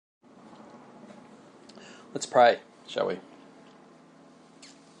Let's pray, shall we?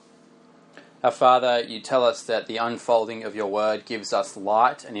 Our Father, you tell us that the unfolding of your word gives us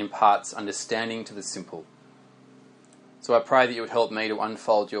light and imparts understanding to the simple. So I pray that you would help me to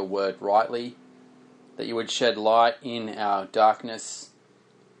unfold your word rightly, that you would shed light in our darkness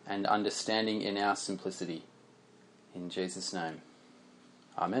and understanding in our simplicity. In Jesus' name,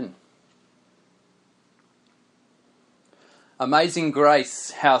 Amen. Amazing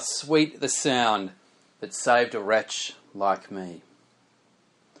grace, how sweet the sound that saved a wretch like me.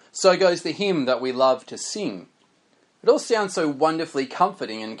 So goes the hymn that we love to sing. It all sounds so wonderfully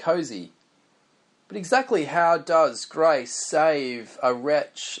comforting and cozy. But exactly how does grace save a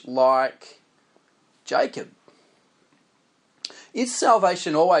wretch like Jacob? Is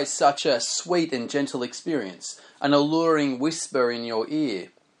salvation always such a sweet and gentle experience, an alluring whisper in your ear?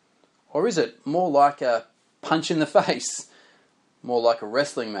 Or is it more like a punch in the face, more like a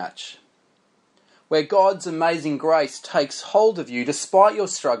wrestling match, where God's amazing grace takes hold of you despite your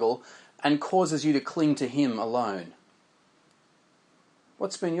struggle and causes you to cling to Him alone?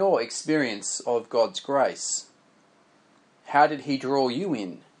 What's been your experience of God's grace? How did He draw you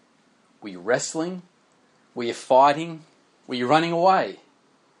in? Were you wrestling? Were you fighting? Were you running away?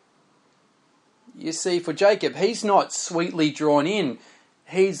 You see, for Jacob, he's not sweetly drawn in.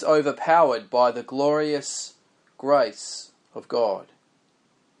 He's overpowered by the glorious grace of God.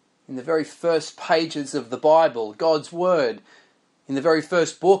 In the very first pages of the Bible, God's Word, in the very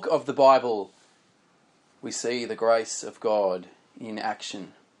first book of the Bible, we see the grace of God in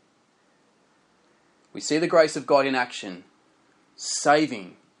action. We see the grace of God in action,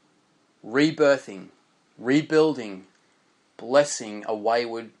 saving, rebirthing, rebuilding, blessing a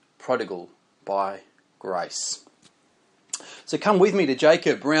wayward prodigal by grace. So come with me to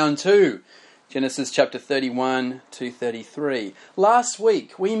Jacob, round 2. Genesis chapter 31 to 33. Last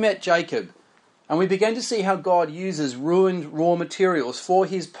week we met Jacob and we began to see how God uses ruined raw materials for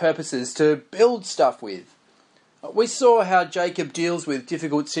his purposes to build stuff with. We saw how Jacob deals with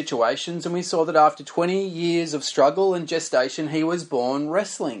difficult situations, and we saw that after 20 years of struggle and gestation he was born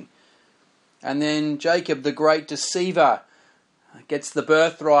wrestling. And then Jacob, the great deceiver, gets the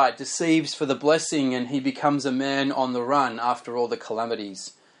birthright, deceives for the blessing, and he becomes a man on the run after all the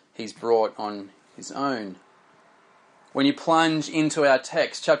calamities he's brought on his own. When you plunge into our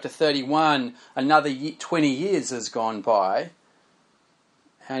text, chapter 31, another 20 years has gone by.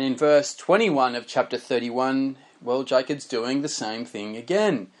 And in verse 21 of chapter 31, well, Jacob's doing the same thing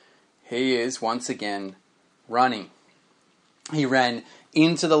again. He is once again running. He ran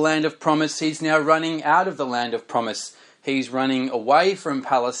into the land of promise. He's now running out of the land of promise. He's running away from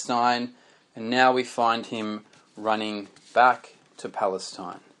Palestine, and now we find him running back to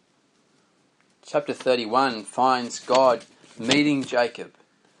Palestine. Chapter 31 finds God meeting Jacob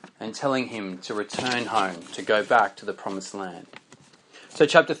and telling him to return home, to go back to the promised land. So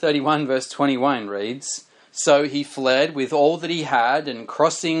chapter 31 verse 21 reads, "So he fled with all that he had, and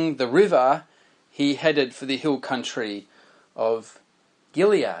crossing the river, he headed for the hill country of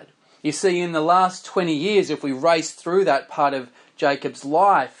Gilead." You see, in the last 20 years, if we race through that part of Jacob's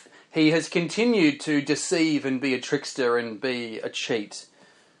life, he has continued to deceive and be a trickster and be a cheat.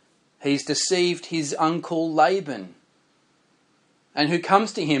 He's deceived his uncle Laban, and who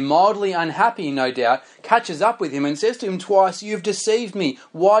comes to him mildly unhappy, no doubt, catches up with him and says to him twice, "You've deceived me.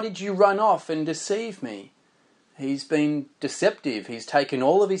 Why did you run off and deceive me?" He's been deceptive. He's taken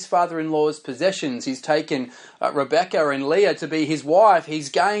all of his father-in-law's possessions. He's taken Rebekah and Leah to be his wife. He's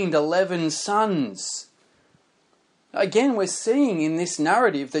gained 11 sons. Again, we're seeing in this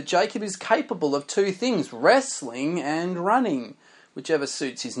narrative that Jacob is capable of two things, wrestling and running, whichever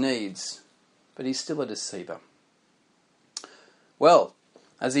suits his needs. But he's still a deceiver. Well,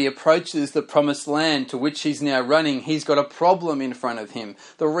 as he approaches the promised land to which he's now running, he's got a problem in front of him.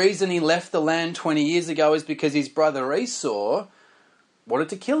 The reason he left the land 20 years ago is because his brother Esau wanted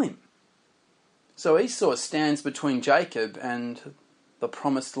to kill him. So Esau stands between Jacob and the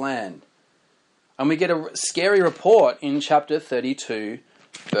promised land. And we get a scary report in chapter 32,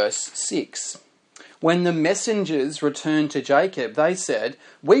 verse 6. When the messengers returned to Jacob, they said,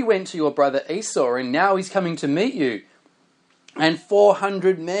 "We went to your brother Esau, and now he's coming to meet you, and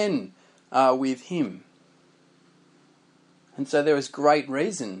 400 men are with him." And so there is great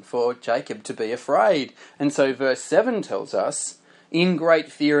reason for Jacob to be afraid. And so verse 7 tells us, "In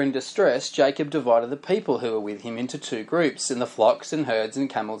great fear and distress, Jacob divided the people who were with him into two groups, and the flocks and herds and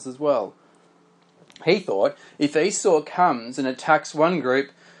camels as well." He thought, if Esau comes and attacks one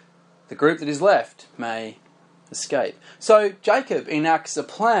group, the group that is left may escape. So Jacob enacts a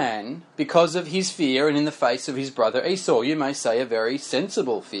plan because of his fear and in the face of his brother Esau. You may say a very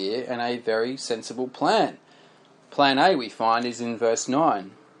sensible fear and a very sensible plan. Plan A, we find, is in verse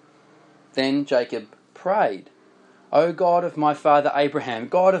 9. Then Jacob prayed, O God of my father Abraham,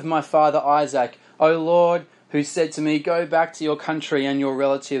 God of my father Isaac, O Lord, who said to me, Go back to your country and your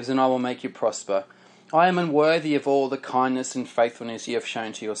relatives, and I will make you prosper. I am unworthy of all the kindness and faithfulness you have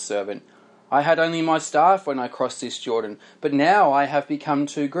shown to your servant. I had only my staff when I crossed this Jordan, but now I have become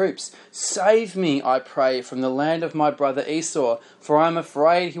two groups. Save me, I pray, from the land of my brother Esau, for I am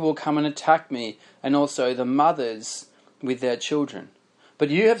afraid he will come and attack me, and also the mothers with their children. But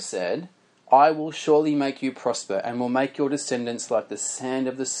you have said, I will surely make you prosper, and will make your descendants like the sand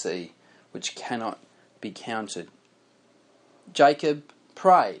of the sea, which cannot be counted. Jacob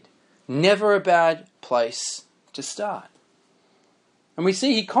prayed. Never a bad place to start. And we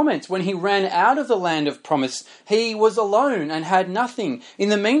see he comments, when he ran out of the land of promise, he was alone and had nothing. In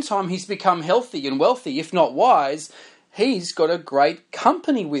the meantime, he's become healthy and wealthy, if not wise. He's got a great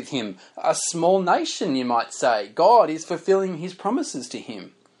company with him, a small nation, you might say. God is fulfilling his promises to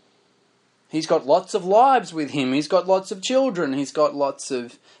him. He's got lots of lives with him. He's got lots of children. He's got lots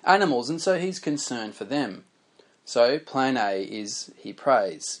of animals, and so he's concerned for them. So plan A is he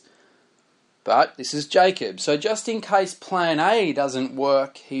prays. But this is Jacob, so just in case plan A doesn't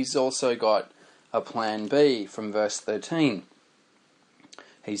work, he's also got a plan B from verse 13.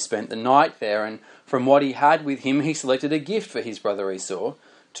 He spent the night there, and from what he had with him, he selected a gift for his brother Esau,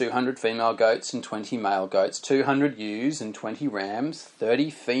 200 female goats and 20 male goats, 200 ewes and 20 rams,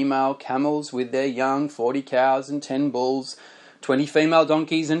 30 female camels with their young, 40 cows and 10 bulls, 20 female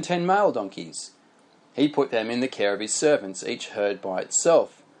donkeys and 10 male donkeys. He put them in the care of his servants, each herd by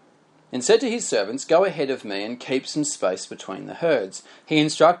itself, and said to his servants, Go ahead of me and keep some space between the herds. He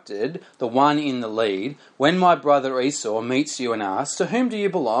instructed the one in the lead, When my brother Esau meets you and asks, To whom do you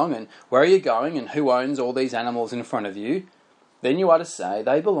belong, and where are you going, and who owns all these animals in front of you? Then you are to say,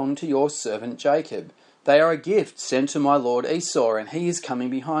 They belong to your servant Jacob. They are a gift sent to my lord Esau, and he is coming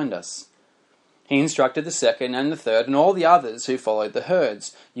behind us. He instructed the second and the third and all the others who followed the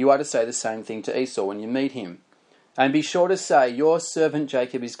herds. You are to say the same thing to Esau when you meet him. And be sure to say, Your servant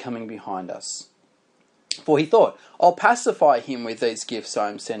Jacob is coming behind us. For he thought, I'll pacify him with these gifts I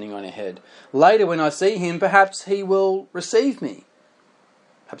am sending on ahead. Later when I see him, perhaps he will receive me.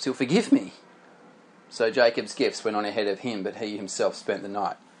 Perhaps he'll forgive me. So Jacob's gifts went on ahead of him, but he himself spent the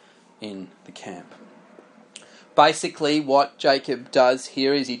night in the camp. Basically, what Jacob does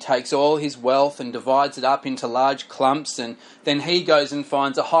here is he takes all his wealth and divides it up into large clumps, and then he goes and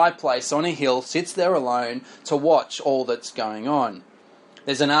finds a high place on a hill, sits there alone to watch all that's going on.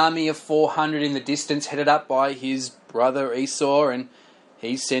 There's an army of 400 in the distance headed up by his brother Esau, and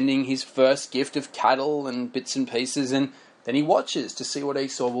he's sending his first gift of cattle and bits and pieces, and then he watches to see what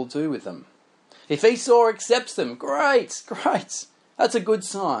Esau will do with them. If Esau accepts them, great, that's a good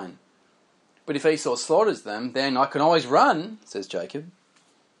sign. But if Esau slaughters them, then I can always run, says Jacob.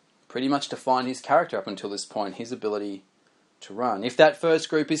 Pretty much defined his character up until this point, his ability to run. If that first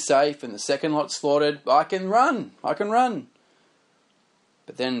group is safe and the second lot slaughtered, I can run.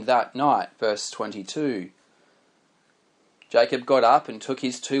 But then that night, verse 22, Jacob got up and took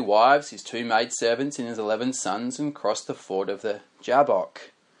his 2 wives, his 2 maidservants, and his 11 sons, and crossed the ford of the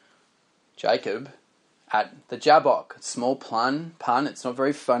Jabbok. Jacob at the Jabbok. Small pun, it's not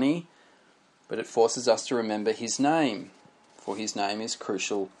very funny, but it forces us to remember his name, for his name is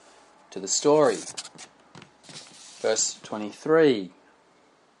crucial to the story. Verse 23.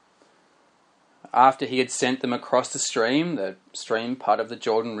 After he had sent them across the stream part of the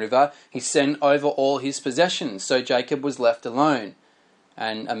Jordan River, he sent over all his possessions. So Jacob was left alone,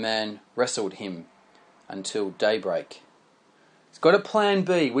 and a man wrestled him until daybreak. He's got a plan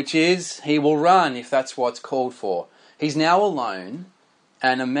B, which is he will run if that's what's called for. He's now alone,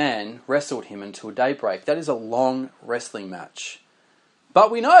 and a man wrestled him until daybreak. That is a long wrestling match.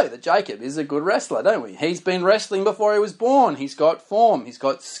 But we know that Jacob is a good wrestler, don't we? He's been wrestling before he was born. He's got form. He's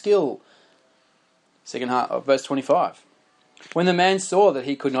got skill. Second half of verse 25. When the man saw that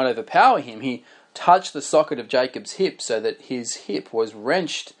he could not overpower him, he touched the socket of Jacob's hip so that his hip was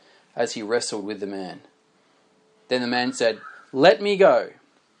wrenched as he wrestled with the man. Then the man said, Let me go,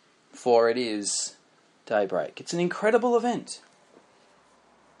 for it is daybreak. It's an incredible event.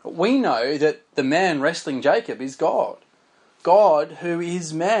 We know that the man wrestling Jacob is God. God who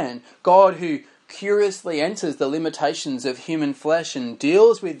is man. God who curiously enters the limitations of human flesh and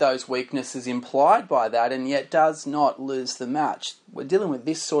deals with those weaknesses implied by that, and yet does not lose the match. We're dealing with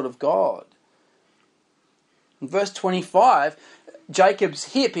this sort of God. In verse 25, Jacob's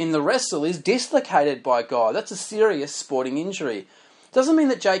hip in the wrestle is dislocated by God. That's a serious sporting injury. Doesn't mean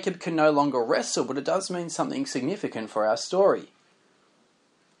that Jacob can no longer wrestle, but it does mean something significant for our story.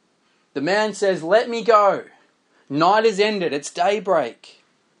 The man says, "Let me go. Night is ended. It's daybreak."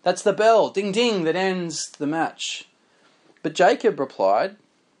 That's the bell, ding ding, that ends the match. But Jacob replied,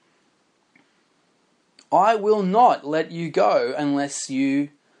 "I will not let you go unless you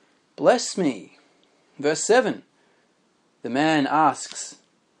bless me." Verse 7, the man asks,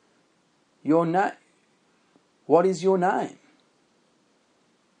 "What is your name?"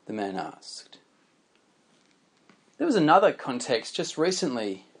 The man asked. There was another context just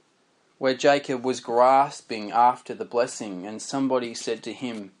recently where Jacob was grasping after the blessing and somebody said to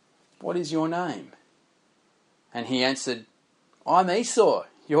him, "What is your name?" And he answered, "I'm Esau,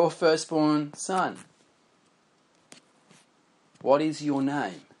 your firstborn son." What is your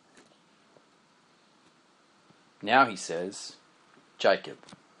name? Now he says, Jacob,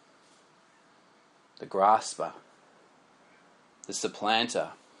 the grasper, the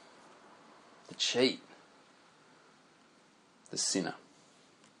supplanter, the cheat, the sinner.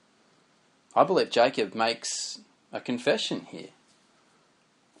 I believe Jacob makes a confession here.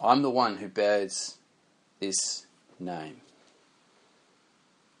 I'm the one who bears this name.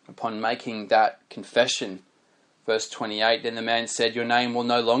 Upon making that confession, verse 28, then the man said, "Your name will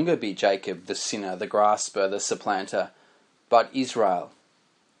no longer be Jacob, the sinner, the grasper, the supplanter, but Israel,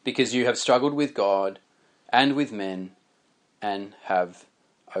 because you have struggled with God and with men and have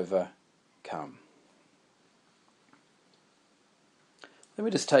overcome." Let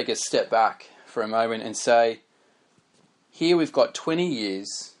me just take a step back for a moment and say, here we've got 20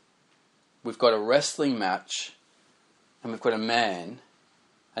 years, we've got a wrestling match, and we've got a man,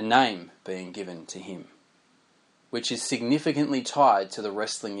 a name being given to him, which is significantly tied to the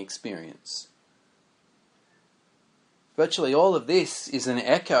wrestling experience. Virtually all of this is an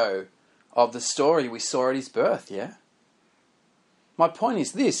echo of the story we saw at his birth, yeah? My point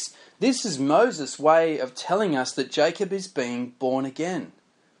is this is Moses' way of telling us that Jacob is being born again.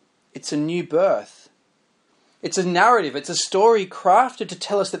 It's a new birth. It's a narrative, it's a story crafted to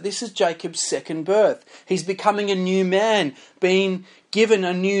tell us that this is Jacob's second birth. He's becoming a new man, being given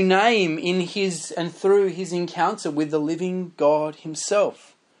a new name in his and through his encounter with the living God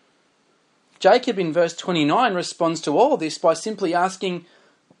himself. Jacob in verse 29 responds to all this by simply asking,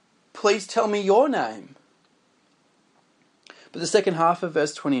 "Please tell me your name." But the second half of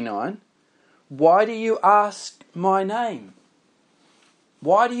verse 29, "Why do you ask my name?"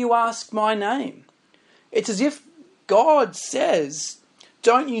 Why do you ask my name? It's as if God says,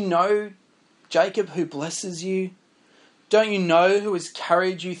 "Don't you know Jacob who blesses you? Don't you know who has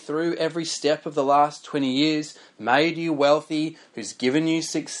carried you through every step of the last 20 years, made you wealthy, who's given you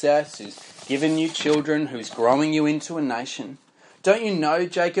success, who's given you children, who's growing you into a nation? Don't you know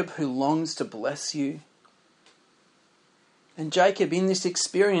Jacob who longs to bless you?" And Jacob in this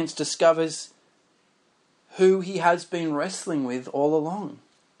experience discovers who he has been wrestling with all along.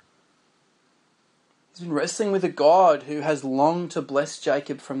 He's been wrestling with a God who has longed to bless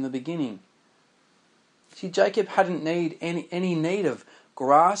Jacob from the beginning. See, Jacob hadn't any need of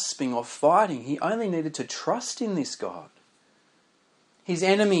grasping or fighting. He only needed to trust in this God. His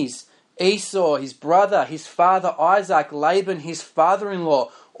enemies, Esau, his brother, his father Isaac, Laban, his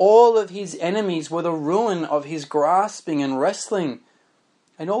father-in-law, all of his enemies were the ruin of his grasping and wrestling.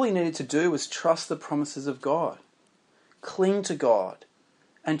 And all he needed to do was trust the promises of God, cling to God,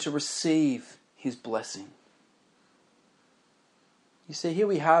 and to receive his blessing. You see, here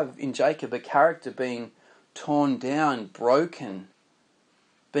we have in Jacob a character being torn down, broken,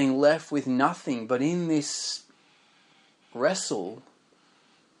 being left with nothing, but in this wrestle,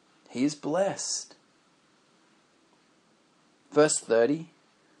 he is blessed. Verse 30,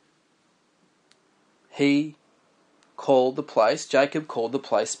 Jacob called the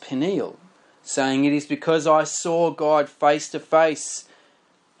place Peniel, saying, "It is because I saw God face to face,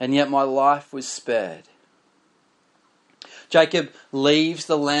 and yet my life was spared." Jacob leaves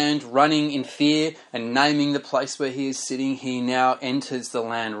the land running in fear and naming the place where he is sitting. He now enters the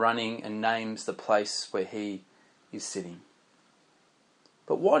land running and names the place where he is sitting.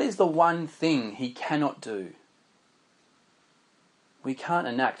 But what is the one thing he cannot do? We can't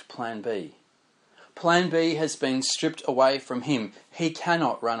enact Plan B. Plan B has been stripped away from him. He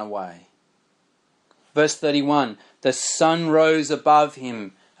cannot run away. Verse 31, the sun rose above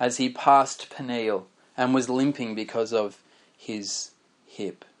him as he passed Peniel and was limping because of his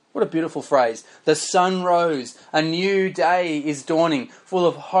hip. What a beautiful phrase. The sun rose. A new day is dawning, full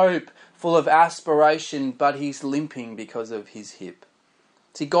of hope, full of aspiration, but he's limping because of his hip.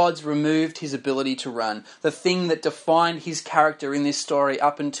 See, God's removed his ability to run, the thing that defined his character in this story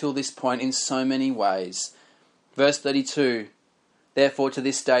up until this point in so many ways. Verse 32, therefore to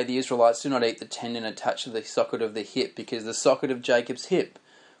this day the Israelites do not eat the tendon attached to the socket of the hip, because the socket of Jacob's hip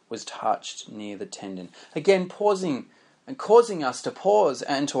was touched near the tendon. Again, pausing and causing us to pause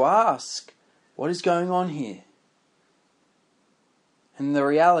and to ask, what is going on here? And the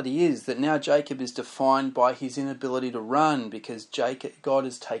reality is that now Jacob is defined by his inability to run, because God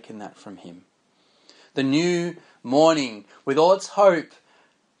has taken that from him. The new morning, with all its hope,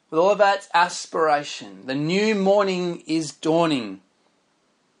 with all of its aspiration, the new morning is dawning.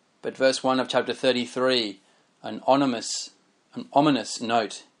 But verse 1 of chapter 33, an ominous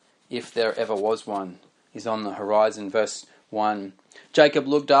note, if there ever was one, is on the horizon. Verse 1, Jacob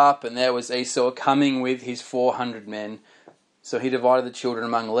looked up, and there was Esau coming with his 400 men. So he divided the children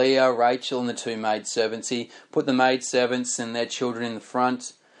among Leah, Rachel, and the two maidservants. He put the maidservants and their children in the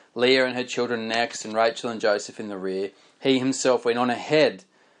front, Leah and her children next, and Rachel and Joseph in the rear. He himself went on ahead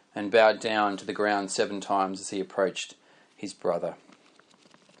and bowed down to the ground 7 times as he approached his brother.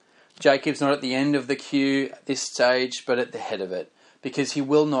 Jacob's not at the end of the queue at this stage, but at the head of it, because he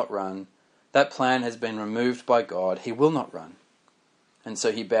will not run. That plan has been removed by God. He will not run. And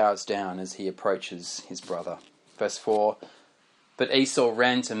so he bows down as he approaches his brother. Verse 4, but Esau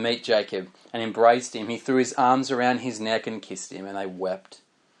ran to meet Jacob and embraced him. He threw his arms around his neck and kissed him, and they wept.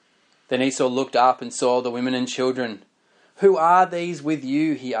 Then Esau looked up and saw the women and children. Who are these with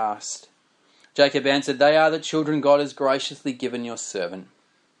you? He asked. Jacob answered, they are the children God has graciously given your servant.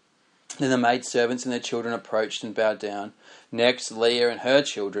 Then the maidservants and their children approached and bowed down. Next, Leah and her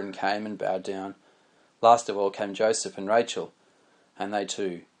children came and bowed down. Last of all came Joseph and Rachel, and they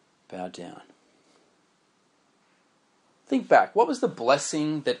too bowed down. Think back. What was the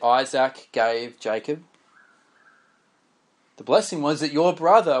blessing that Isaac gave Jacob? The blessing was that your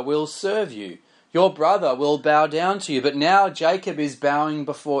brother will serve you. Your brother will bow down to you. But now Jacob is bowing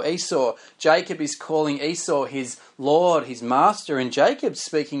before Esau. Jacob is calling Esau his Lord, his master, and Jacob's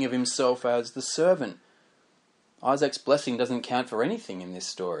speaking of himself as the servant. Isaac's blessing doesn't count for anything in this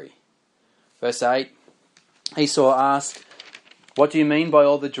story. Verse 8, Esau asked, what do you mean by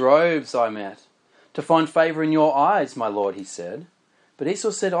all the droves I met? To find favour in your eyes, my lord, he said. But Esau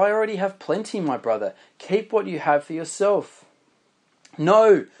said, I already have plenty, my brother. Keep what you have for yourself.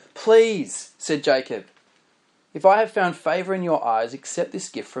 No, please, said Jacob. If I have found favour in your eyes, accept this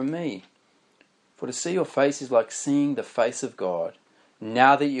gift from me. For to see your face is like seeing the face of God,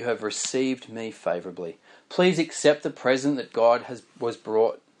 now that you have received me favourably. Please accept the present that was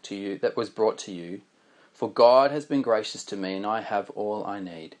brought to you. For God has been gracious to me, and I have all I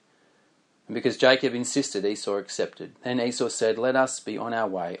need. And because Jacob insisted, Esau accepted. Then Esau said, let us be on our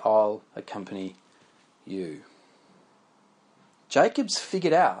way. I'll accompany you. Jacob's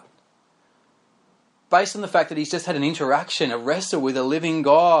figured out, based on the fact that he's just had an interaction, a wrestle with a living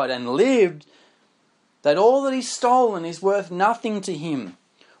God, and lived, that all that he's stolen is worth nothing to him.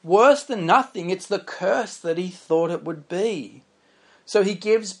 Worse than nothing, it's the curse that he thought it would be. So he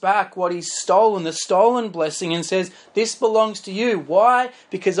gives back what he's stolen, the stolen blessing, and says, this belongs to you. Why?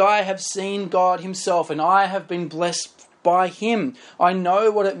 Because I have seen God himself, and I have been blessed by him. I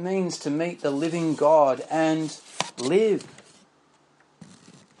know what it means to meet the living God and live.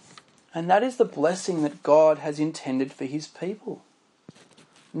 And that is the blessing that God has intended for his people.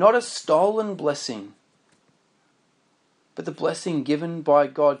 Not a stolen blessing, but the blessing given by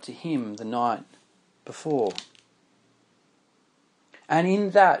God to him the night before. And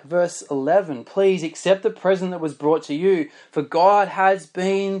in that, verse 11, please accept the present that was brought to you, for God has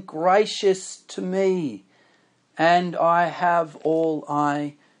been gracious to me, and I have all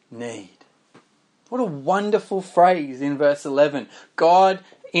I need. What a wonderful phrase in verse 11. God,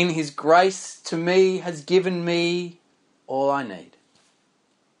 in his grace to me, has given me all I need.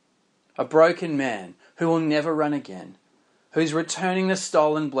 A broken man who will never run again, who's returning the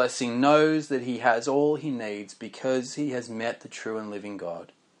stolen blessing, knows that he has all he needs because he has met the true and living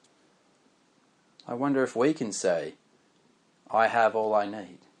God. I wonder if we can say, I have all I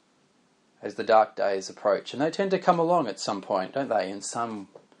need, as the dark days approach. And they tend to come along at some point, don't they, in some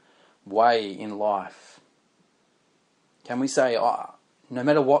way in life. Can we say, no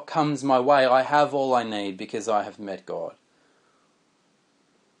matter what comes my way, I have all I need because I have met God?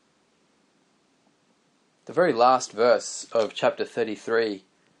 The very last verse of chapter 33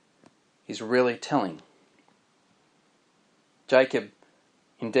 is really telling. Jacob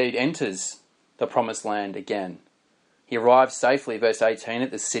indeed enters the promised land again. He arrives safely, verse 18,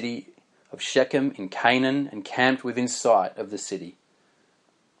 at the city of Shechem in Canaan and camped within sight of the city.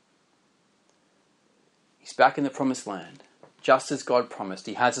 He's back in the promised land. just as God promised.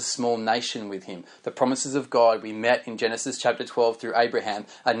 He has a small nation with him. The promises of God we met in Genesis chapter 12 through Abraham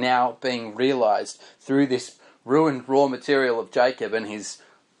are now being realised through this ruined raw material of Jacob and his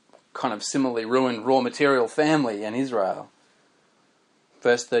kind of similarly ruined raw material family and Israel.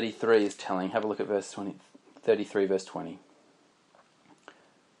 Verse 33 is telling. Have a look at verse 33, verse 20.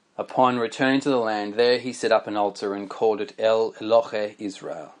 Upon returning to the land, there he set up an altar and called it El Elohe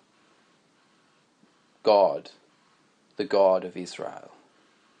Israel. God, the God of Israel.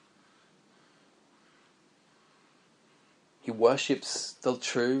 He worships the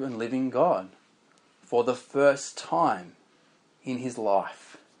true and living God for the first time in his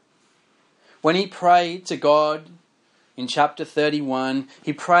life. When he prayed to God in chapter 31,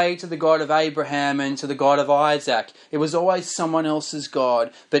 he prayed to the God of Abraham and to the God of Isaac. It was always someone else's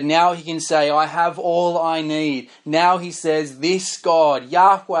God. But now he can say, I have all I need. Now he says, this God,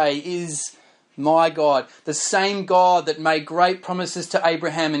 Yahweh, is my God. The same God that made great promises to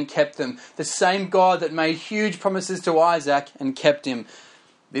Abraham and kept them. The same God that made huge promises to Isaac and kept him.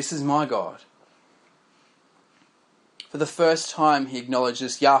 This is my God. For the first time he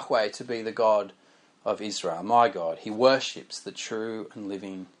acknowledges Yahweh to be the God of Israel, my God. He worships the true and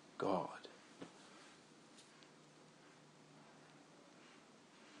living God.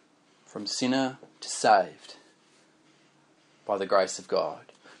 From sinner to saved by the grace of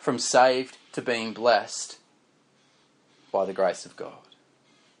God. From saved to being blessed by the grace of God.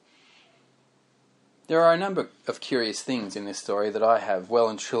 There are a number of curious things in this story that I have well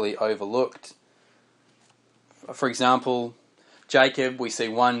and truly overlooked. For example, Jacob, we see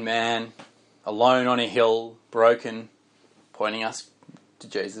one man alone on a hill, broken, pointing us to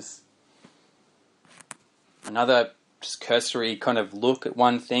Jesus. Another just cursory kind of look at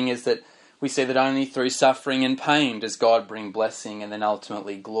one thing is that we see that only through suffering and pain does God bring blessing and then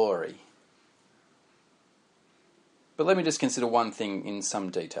ultimately glory. But let me just consider one thing in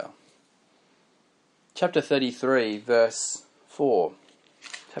some detail. Chapter 33, verse 4.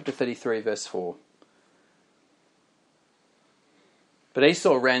 Chapter 33, verse 4. But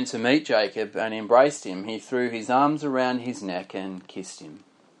Esau ran to meet Jacob and embraced him. He threw his arms around his neck and kissed him,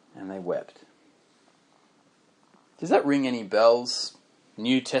 and they wept. Does that ring any bells?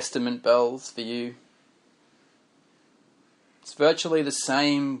 New Testament bells for you? It's virtually the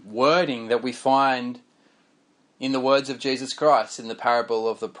same wording that we find in the words of Jesus Christ in the parable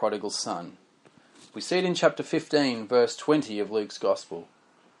of the prodigal son. We see it in chapter 15, verse 20 of Luke's Gospel.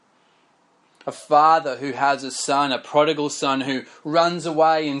 A father who has a son, a prodigal son who runs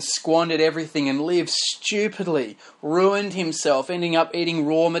away and squandered everything and lived stupidly, ruined himself, ending up eating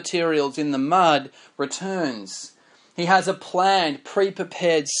raw materials in the mud, returns. He has a planned,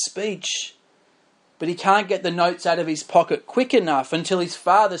 pre-prepared speech, but he can't get the notes out of his pocket quick enough until his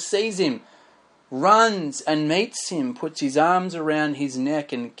father sees him, runs and meets him, puts his arms around his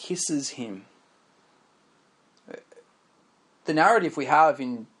neck and kisses him. The narrative we have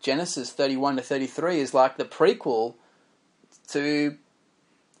in Genesis 31 to 33 is like the prequel to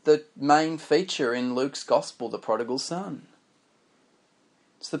the main feature in Luke's Gospel, the prodigal son.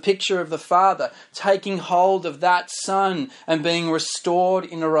 It's the picture of the father taking hold of that son and being restored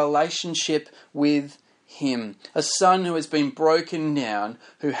in a relationship with him. A son who has been broken down,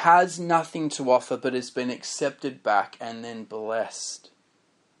 who has nothing to offer but has been accepted back and then blessed.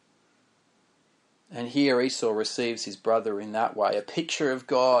 And here Esau receives his brother in that way. A picture of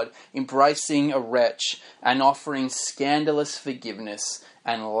God embracing a wretch and offering scandalous forgiveness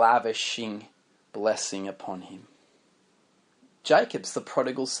and lavishing blessing upon him. Jacob's the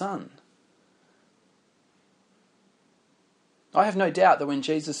prodigal son. I have no doubt that when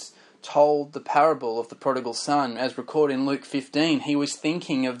Jesus told the parable of the prodigal son, as recorded in Luke 15, he was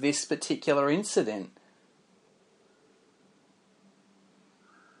thinking of this particular incident.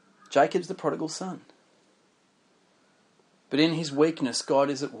 Jacob's the prodigal son. But in his weakness, God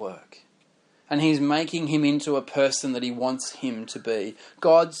is at work. And he's making him into a person that he wants him to be.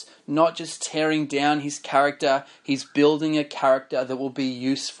 God's not just tearing down his character, he's building a character that will be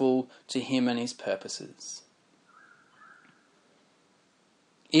useful to him and his purposes.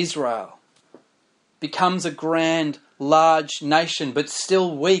 Israel becomes a grand, large nation, but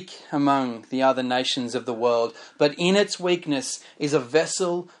still weak among the other nations of the world. But in its weakness is a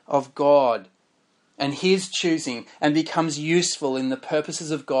vessel of God and his choosing, and becomes useful in the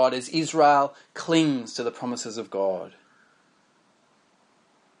purposes of God as Israel clings to the promises of God.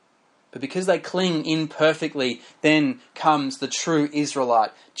 But because they cling imperfectly, then comes the true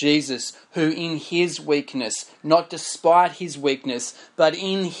Israelite, Jesus, who in his weakness, not despite his weakness, but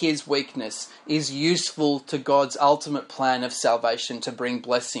in his weakness, is useful to God's ultimate plan of salvation to bring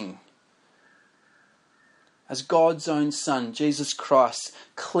blessing. as God's own Son, Jesus Christ,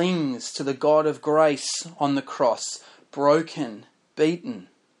 clings to the God of grace on the cross, broken, beaten,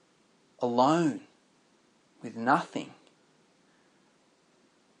 alone, with nothing.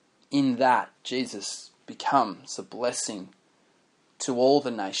 In that, Jesus becomes a blessing to all the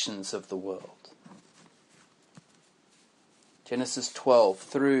nations of the world. Genesis 12,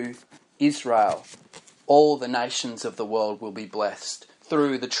 through Israel, all the nations of the world will be blessed.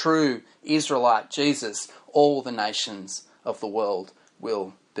 Through the true Israelite, Jesus, all the nations of the world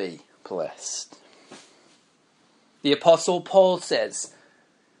will be blessed. The Apostle Paul says,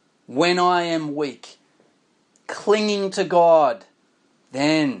 when I am weak, clinging to God,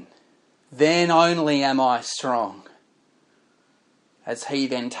 then only am I strong. As he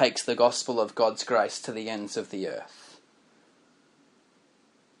then takes the gospel of God's grace to the ends of the earth.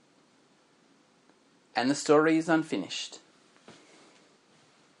 And the story is unfinished.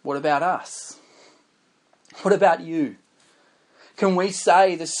 What about us? What about you? Can we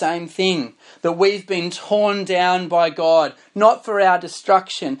say the same thing? That we've been torn down by God, not for our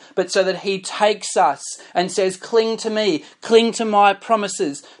destruction, but so that he takes us and says, cling to me, cling to my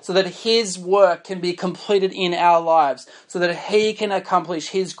promises, so that his work can be completed in our lives, so that he can accomplish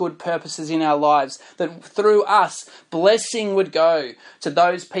his good purposes in our lives, that through us, blessing would go to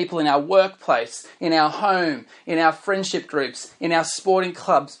those people in our workplace, in our home, in our friendship groups, in our sporting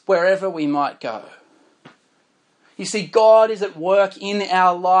clubs, wherever we might go. You see, God is at work in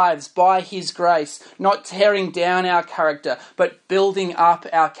our lives by his grace, not tearing down our character, but building up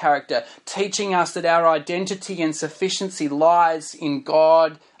our character, teaching us that our identity and sufficiency lies in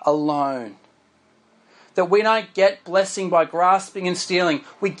God alone. That we don't get blessing by grasping and stealing,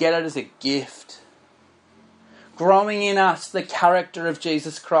 we get it as a gift. Growing in us the character of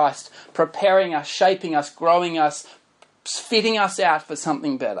Jesus Christ, preparing us, shaping us, growing us, fitting us out for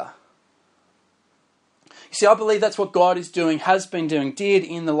something better. You see, I believe that's what God is doing, has been doing, did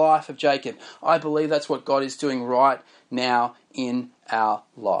in the life of Jacob. I believe that's what God is doing right now in our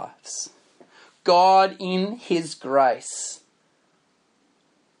lives. God, in his grace,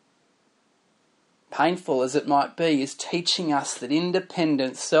 painful as it might be, is teaching us that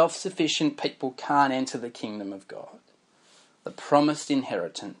independent, self-sufficient people can't enter the kingdom of God. The promised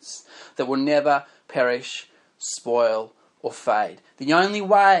inheritance that will never perish, spoil, or fade. The only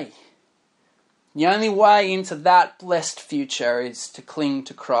way into that blessed future is to cling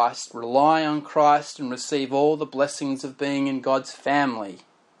to Christ, rely on Christ, and receive all the blessings of being in God's family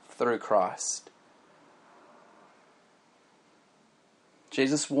through Christ.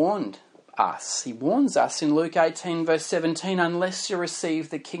 Jesus warned us. He warns us in Luke 18 verse 17, unless you receive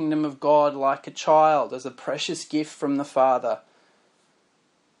the kingdom of God like a child, as a precious gift from the Father.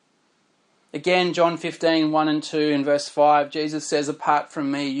 Again, John 15, 1 and 2 in verse 5, Jesus says, apart from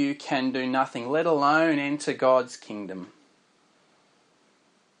me you can do nothing, let alone enter God's kingdom.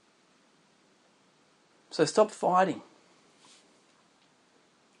 So stop fighting.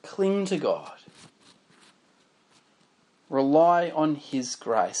 Cling to God. Rely on his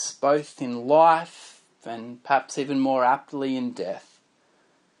grace, both in life and perhaps even more aptly in death.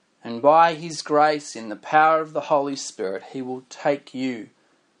 And by his grace, in the power of the Holy Spirit, he will take you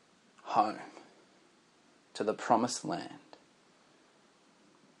home to the promised land.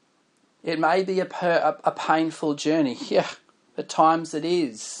 It may be a painful journey. Yeah, at times it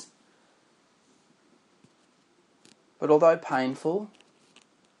is. But although painful,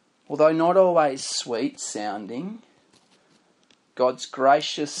 although not always sweet sounding, God's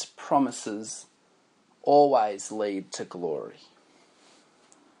gracious promises always lead to glory.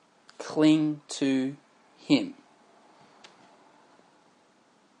 Cling to him.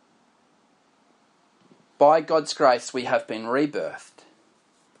 By God's grace, we have been rebirthed,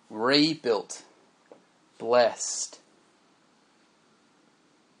 rebuilt, blessed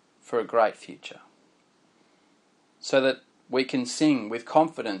for a great future. So that we can sing with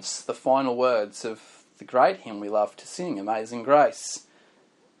confidence the final words of the great hymn we love to sing, Amazing Grace.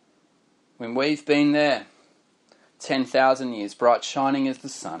 When we've been there 10,000 years, bright shining as the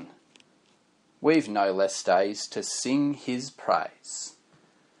sun, we've no less days to sing his praise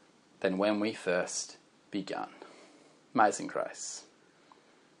than when we first begun. Amazing grace.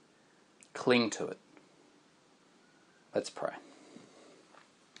 Cling to it. Let's pray.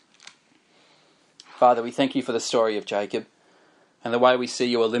 Father, we thank you for the story of Jacob and the way we see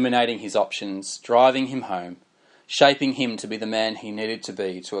you eliminating his options, driving him home, shaping him to be the man he needed to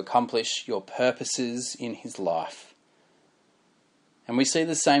be to accomplish your purposes in his life. And we see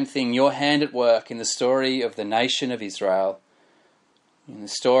the same thing, your hand at work in the story of the nation of Israel, in the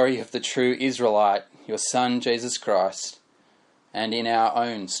story of the true Israelite, your Son, Jesus Christ, and in our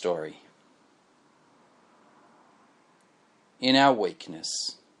own story. in our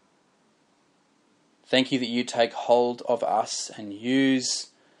weakness. Thank you that you take hold of us and use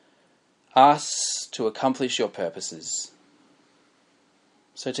us to accomplish your purposes.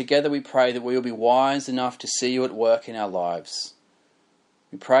 So together we pray that we will be wise enough to see you at work in our lives.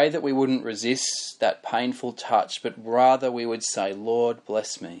 We pray that we wouldn't resist that painful touch, but rather we would say, Lord,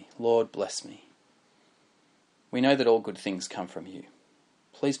 bless me. Lord, bless me. We know that all good things come from you.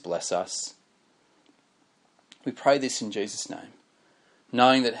 Please bless us. We pray this in Jesus' name,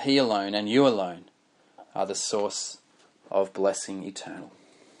 knowing that he alone and you alone are the source of blessing eternal.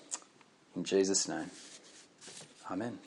 In Jesus' name, amen.